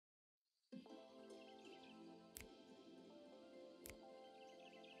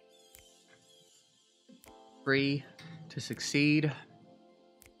free to succeed.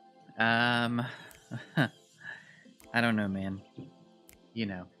 I don't know, man. You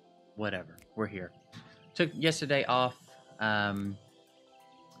know, whatever. We're here. Took yesterday off. I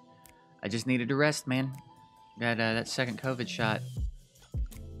just needed to rest, man. Got that second COVID shot.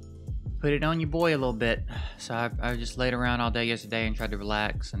 Put it on your boy a little bit. So I just laid around all day yesterday and tried to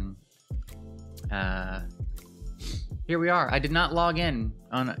relax. And here we are. I did not log in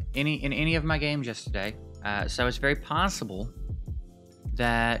on any of my games yesterday. So it's very possible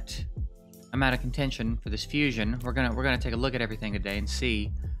that I'm out of contention for this fusion. We're gonna take a look at everything today and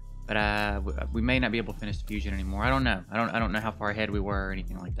see, but we may not be able to finish the fusion anymore. I don't know. I don't know how far ahead we were or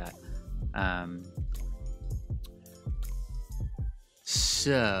anything like that.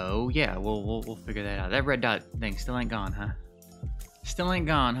 So yeah, we'll figure that out. That red dot thing still ain't gone, huh? Still ain't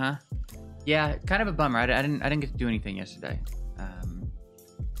gone, huh? Yeah, kind of a bummer. I didn't get to do anything yesterday.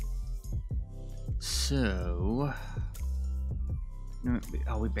 So.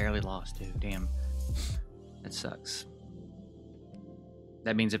 Oh, we barely lost too. Damn. That sucks.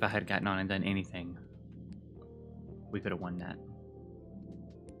 That means if I had gotten on and done anything, we could have won that.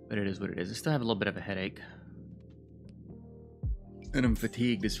 But it is what it is. I still have a little bit of a headache. And I'm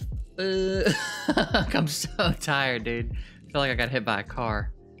fatigued as I'm so tired, dude. I feel like I got hit by a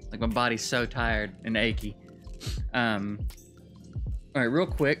car. Like my body's so tired and achy. Alright, real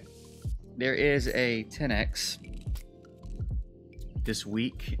quick. There is a 10X this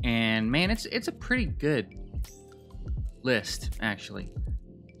week, and man, it's a pretty good list, actually.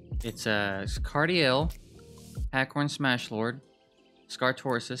 It's Cardiel, Hackhorn Smashlord,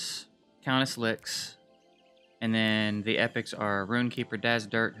 Scartorsus, Countess Lix, and then the epics are Runekeeper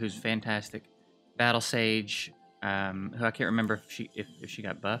Dazdirt, who's fantastic, Battle Sage, who I can't remember if she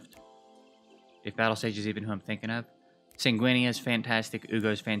got buffed, if Battle Sage is even who I'm thinking of. Sanguinia's fantastic,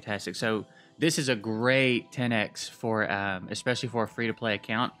 Ugo's fantastic. So this is a great 10X for, especially for a free-to-play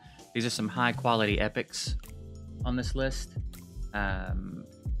account. These are some high-quality epics on this list, and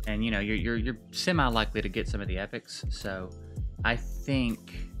you know you're semi-likely to get some of the epics. So I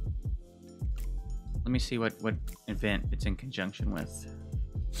think, let me see what event it's in conjunction with.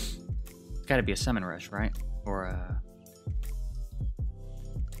 It's got to be a Summon Rush, right? Or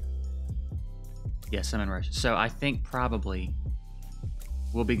yeah, Summon Rush. So I think probably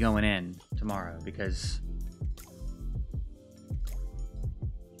we'll be going in tomorrow because,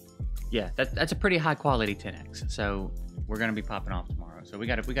 yeah, that's a pretty high quality 10X. So we're gonna be popping off tomorrow. So we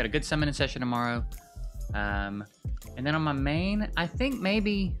got a good summoning session tomorrow, and then on my main, I think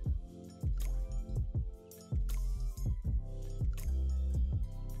maybe.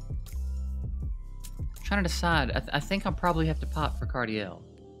 Trying to decide. I think I'll probably have to pop for Cardiel.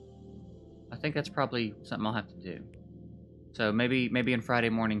 I think that's probably something I'll have to do. So maybe in Friday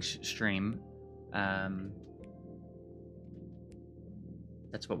morning stream,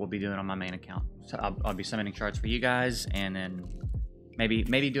 that's what we'll be doing on my main account. So I'll be summoning shards for you guys, and then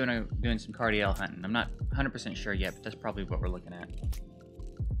maybe doing some Cardiel hunting. I'm not 100% sure yet, but that's probably what we're looking at.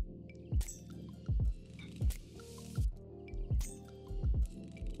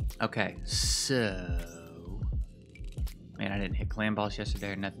 Okay, so man, I didn't hit clan boss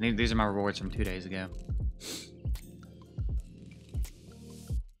yesterday or nothing. These are my rewards from 2 days ago.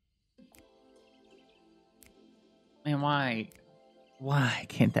 Man, why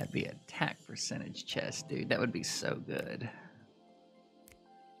can't that be attack percentage chest, dude? That would be so good.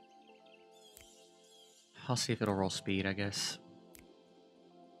 I'll see if it'll roll speed, I guess.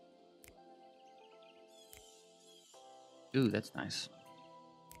 Ooh, that's nice.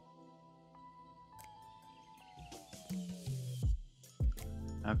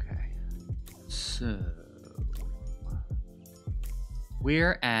 Okay, so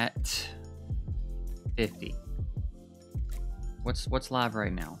we're at 50. What's live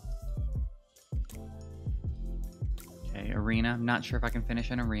right now? Okay, arena. I'm not sure if I can finish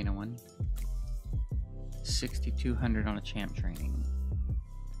an arena one. 6,200 on a champ training.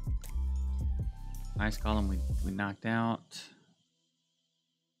 Ice Golem we knocked out.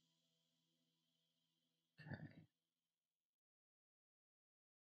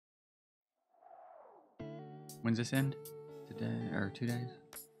 When's this end? Today or 2 days?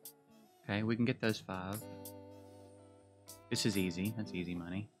 Okay, we can get those 5. This is easy. That's easy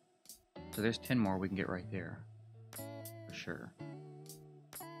money. So there's 10 more we can get right there. For sure.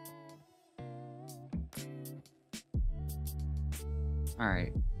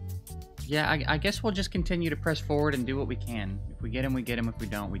 Alright. Yeah, I guess we'll just continue to press forward and do what we can. If we get him, we get him. If we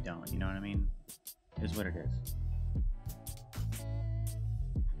don't, we don't. You know what I mean? It is what it is.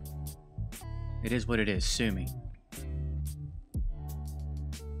 It is what it is. Sue me.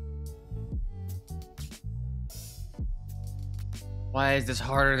 Why is this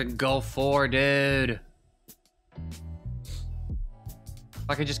harder than Gulf 4, dude? If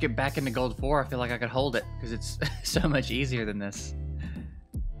I could just get back into Gold 4, I feel like I could hold it, because it's so much easier than this.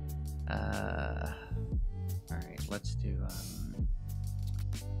 Alright, let's do,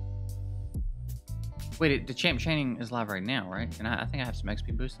 Wait, the champ training is live right now, right? And I think I have some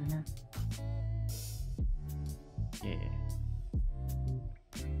XP boost in here. Yeah.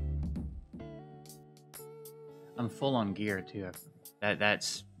 I'm full on gear too.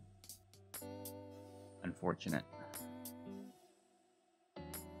 That's unfortunate.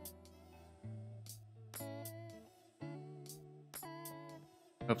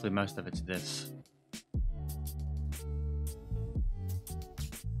 Hopefully most of it's this.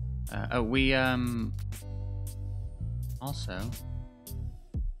 We also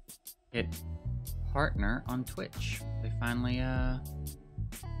hit partner on Twitch. They finally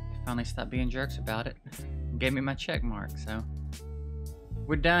stopped being jerks about it and gave me my check mark, so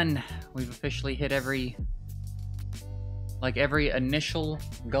we're done. We've officially hit every initial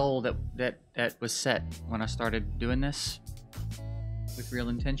goal that was set when I started doing this with Real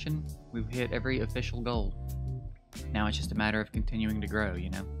Intention. We've hit every official goal. Now it's just a matter of continuing to grow, you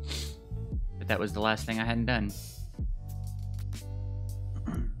know? But that was the last thing I hadn't done.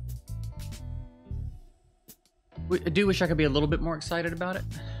 I do wish I could be a little bit more excited about it.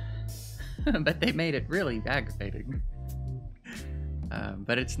 But they made it really aggravating.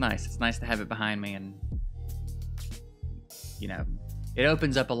 But it's nice. It's nice to have it behind me, and you know, it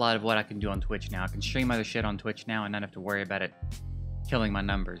opens up a lot of what I can do on Twitch now. I can stream other shit on Twitch now and not have to worry about it killing my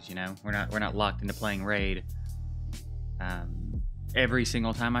numbers, you know? We're not locked into playing Raid every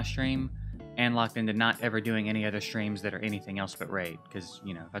single time I stream, and locked into not ever doing any other streams that are anything else but Raid, because,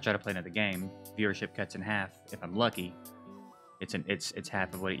 you know, if I try to play another game, viewership cuts in half. If I'm lucky, it's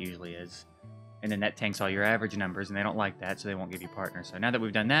half of what it usually is. And then that tanks all your average numbers, and they don't like that, so they won't give you partners. So now that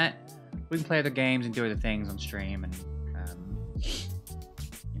we've done that, we can play other games and do other things on stream, and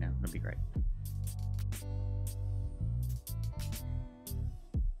you know, it'll be great.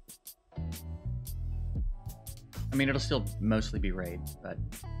 I mean, it'll still mostly be Raid, but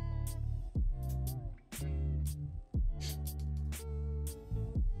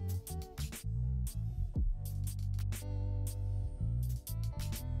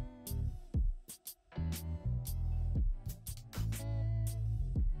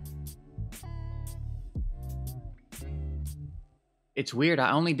it's weird.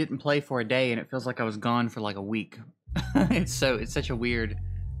 I only didn't play for a day, and it feels like I was gone for like a week. It's such a weird.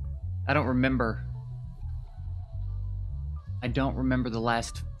 I don't remember the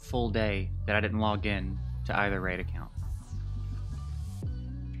last full day that I didn't log in to either Raid account.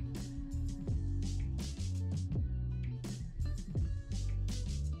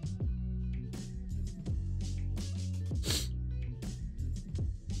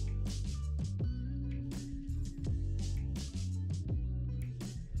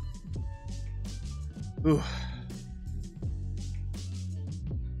 Ooh.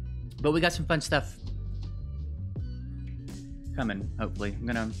 But we got some fun stuff coming, hopefully. I'm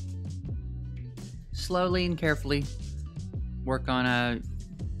gonna slowly and carefully work on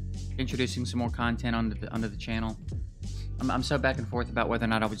introducing some more content onto the channel. I'm so back and forth about whether or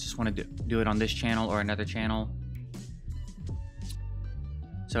not I would just want to do it on this channel or another channel.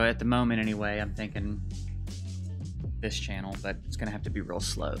 So at the moment anyway, I'm thinking this channel, but it's gonna have to be real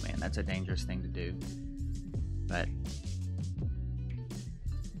slow, man. That's a dangerous thing to do. But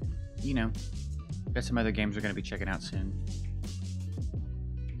you know, got some other games we're gonna be checking out soon.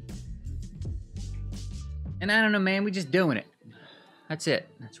 And I don't know, man, we just doing it. That's it.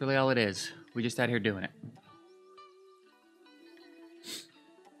 That's really all it is. We just out here doing it.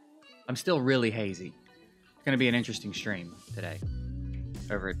 I'm still really hazy. It's gonna be an interesting stream today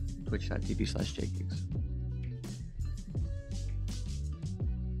over at twitch.tv/jgigs.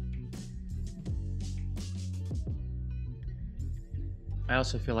 I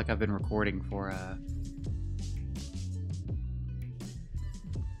also feel like I've been recording for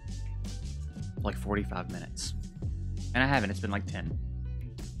like 45 minutes. And I haven't, it's been like 10.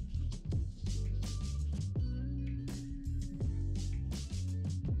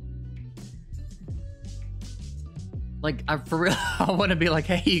 Like, for real, I want to be like,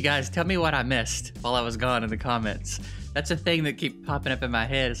 hey, you guys, tell me what I missed while I was gone in the comments. That's a thing that keeps popping up in my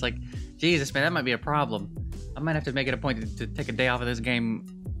head. It's like, Jesus, man, that might be a problem. I might have to make it a point to take a day off of this game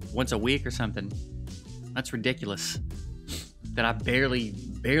once a week or something. That's ridiculous. That I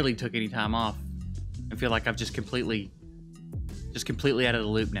barely took any time off. I feel like I'm just completely out of the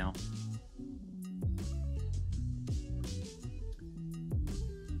loop now.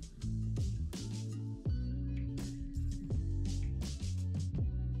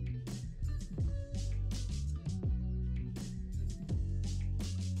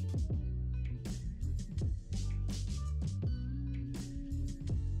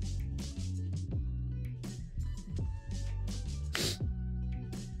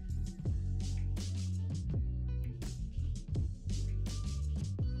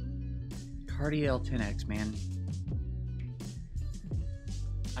 Cardiel 10X, man.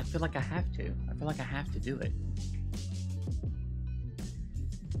 I feel like I have to. I feel like I have to do it.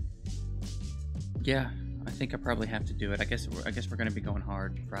 Yeah, I think I probably have to do it. I guess we're gonna be going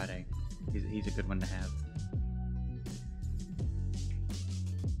hard Friday. He's a good one to have.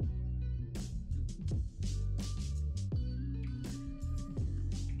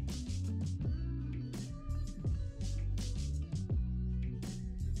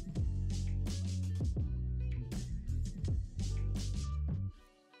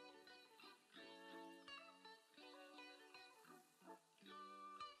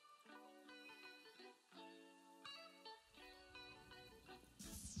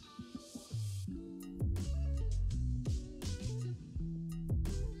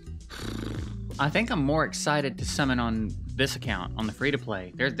 I think I'm more excited to summon on this account, on the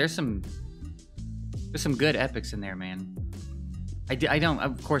free-to-play. There's some good epics in there, man. I don't,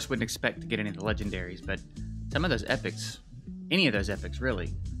 of course, wouldn't expect to get any of the legendaries, but some of those epics, any of those epics,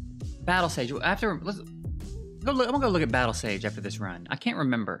 really. Battle Sage. After, I'm gonna go look at Battle Sage after this run. I can't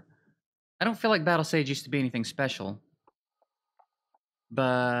remember. I don't feel like Battle Sage used to be anything special,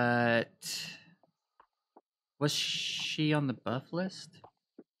 but was she on the buff list?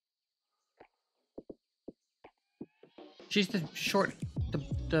 She's the short,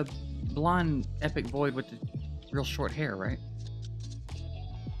 the blonde epic void with the real short hair, right?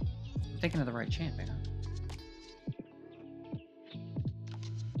 I'm thinking of the right champ, man.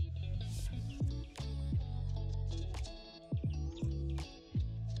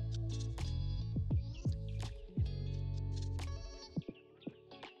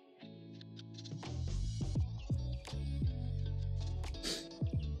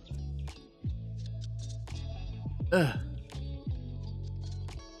 Ugh.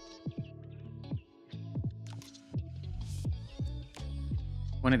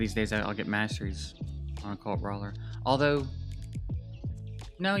 One of these days I'll get masteries on Occult Brawler. Although,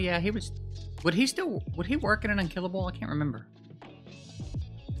 no, yeah, he was. Would he work in an Unkillable? I can't remember.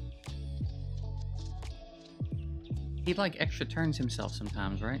 He like extra turns himself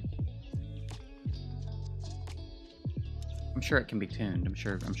sometimes, right? I'm sure it can be tuned. I'm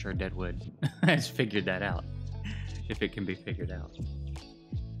sure Deadwood has figured that out. If it can be figured out.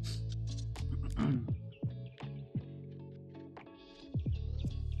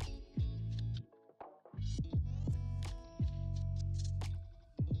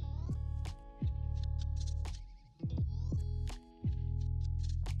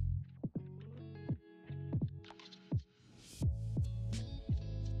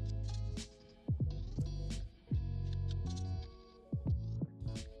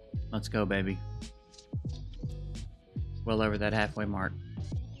 Let's go, baby. Well over that halfway mark.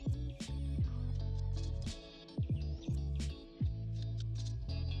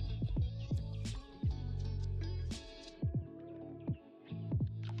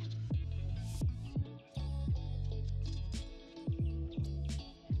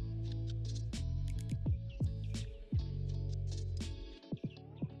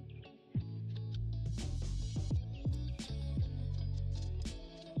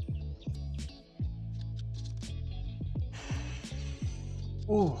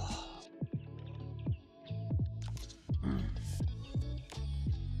 Ooh.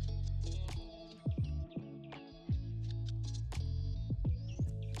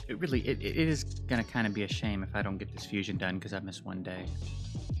 It is gonna kind of be a shame if I don't get this fusion done because I missed one day.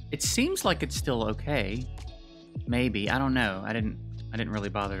 It seems like it's still okay. Maybe, I don't know. I didn't really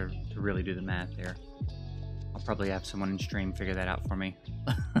bother to really do the math there. I'll probably have someone in stream figure that out for me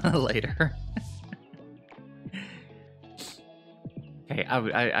later. Okay,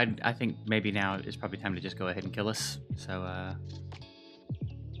 I think maybe now is probably time to just go ahead and kill us. So,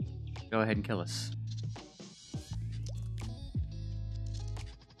 go ahead and kill us.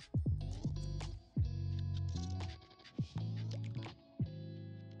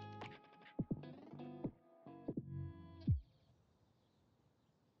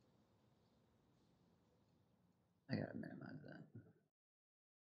 I gotta minimize that.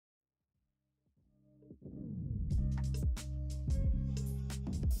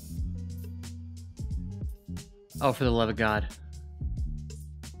 Oh, for the love of God.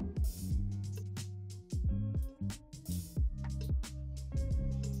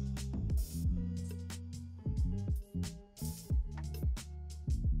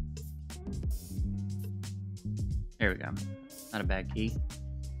 There we go. Not a bad key.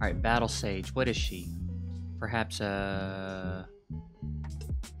 Alright, Battle Sage. What is she? Perhaps a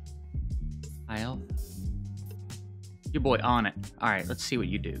high elf? Your boy on it. Alright, let's see what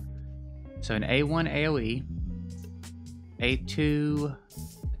you do. So an A1 AoE, A2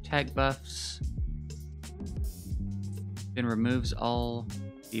 attack buffs. Then removes all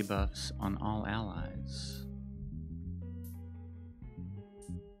debuffs on all allies.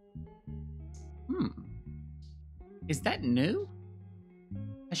 Is that new?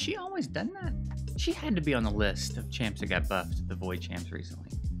 Has she always done that? She had to be on the list of champs that got buffed, the Void champs, recently.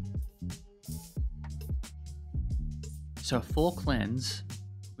 So full cleanse.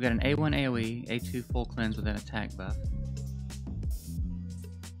 We got an A1 AoE, A2 full cleanse with an attack buff.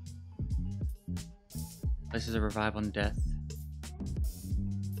 Places a revive on death.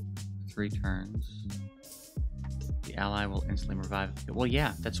 3 turns. The ally will instantly revive. Well,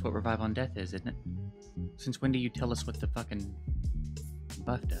 yeah, that's what revive on death is, isn't it? Since when do you tell us what the fucking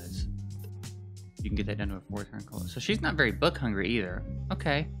buff does? You can get that down to a 4-turn cooldown. So she's not very book hungry either.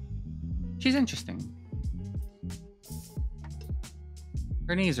 Okay. She's interesting.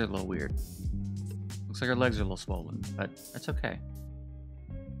 Her knees are a little weird. Looks like her legs are a little swollen, but that's okay.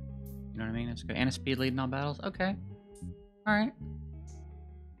 You know what I mean? That's good. And a speed lead in all battles? Okay. Alright.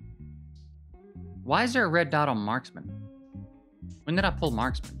 Why is there a red dot on marksman? When did I pull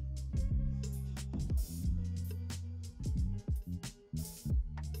marksman?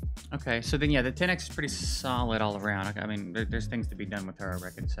 Okay, so then yeah, the 10x is pretty solid all around. I mean, there's things to be done with her, I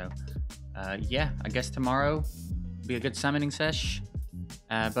reckon. So, yeah, I guess tomorrow will be a good summoning sesh,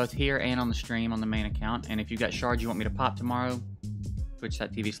 both here and on the stream on the main account. And if you've got shards you want me to pop tomorrow,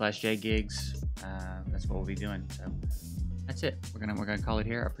 twitch.tv/jgigs. That's what we'll be doing. So that's it. We're gonna call it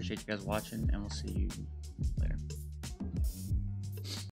here. I appreciate you guys watching, and we'll see you later.